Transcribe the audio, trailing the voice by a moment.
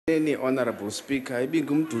Honorable Speaker, I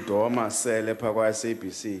begin to do myself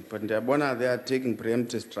SABC, but they are taking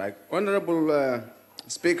preemptive strike. Honorable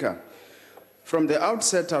Speaker, from the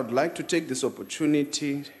outset, I would like to take this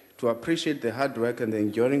opportunity to appreciate the hard work and the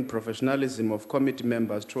enduring professionalism of committee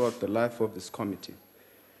members throughout the life of this committee.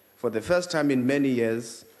 For the first time in many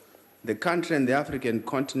years, the country and the African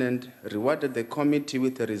continent rewarded the committee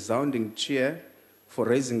with a resounding cheer for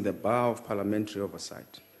raising the bar of parliamentary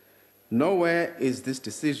oversight. Nowhere is this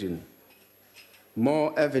decision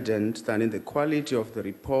more evident than in the quality of the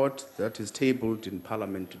report that is tabled in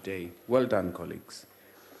Parliament today. Well done, colleagues.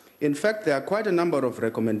 In fact, there are quite a number of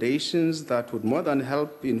recommendations that would more than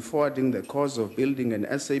help in forwarding the cause of building an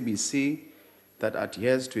SABC that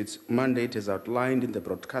adheres to its mandate as outlined in the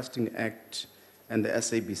Broadcasting Act and the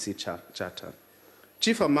SABC Charter.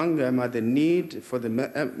 Chief among them are the need for the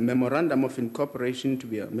Memorandum of Incorporation to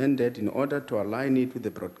be amended in order to align it with the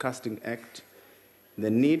Broadcasting Act, the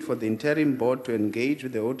need for the Interim Board to engage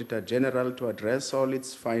with the Auditor General to address all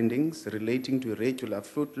its findings relating to irregular,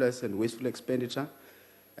 fruitless, and wasteful expenditure,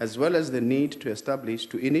 as well as the need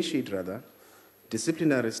to initiate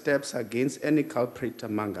disciplinary steps against any culprit,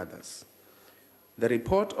 among others. The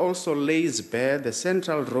report also lays bare the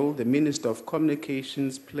central role the Minister of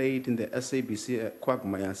Communications played in the SABC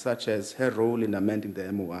quagmire, such as her role in amending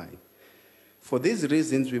the MOI. For these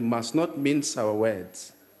reasons, we must not mince our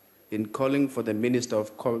words in calling for the Minister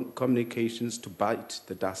of Communications to bite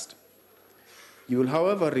the dust. You will,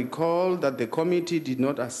 however, recall that the committee did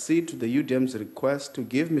not accede to the UDM's request to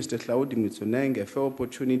give Mr. Hlaudi Motsoeneng a fair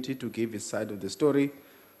opportunity to give his side of the story,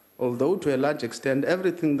 although to a large extent,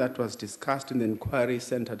 everything that was discussed in the inquiry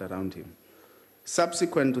centered around him.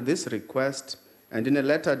 Subsequent to this request, and in a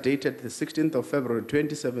letter dated the 16th of February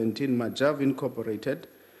 2017, Majav Incorporated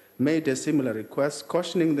made a similar request,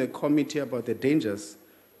 cautioning the committee about the dangers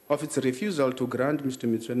of its refusal to grant Mr.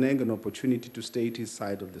 Motsoeneng an opportunity to state his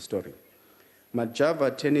side of the story. Majav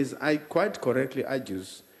attorneys quite correctly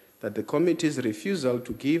argues that the committee's refusal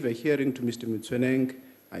to give a hearing to Mr. Motsoeneng,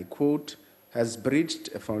 I quote, has breached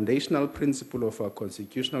a foundational principle of our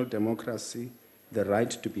constitutional democracy, the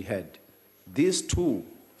right to be heard. These too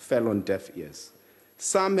fell on deaf ears.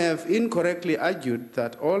 Some have incorrectly argued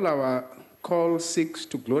that all our call seeks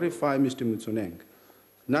to glorify Mr. Motsoeneng.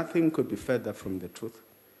 Nothing could be further from the truth.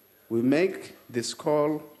 We make this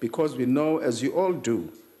call because we know, as you all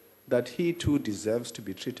do, that he too deserves to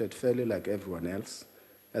be treated fairly like everyone else.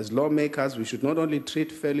 As lawmakers, we should not only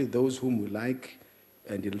treat fairly those whom we like,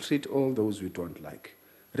 and ill-treat all those we don't like.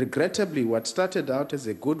 Regrettably, what started out as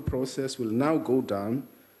a good process will now go down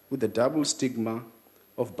with the double stigma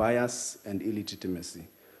of bias and illegitimacy.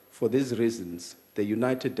 For these reasons, the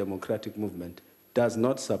United Democratic Movement does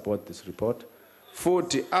not support this report.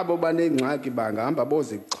 Futhi abo banengxaki bangahamba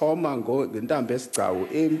bozichoma ngentambo esigcawu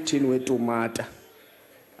emthini wetomata.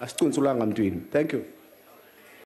 Asicunsulanga mntwini. Thank you.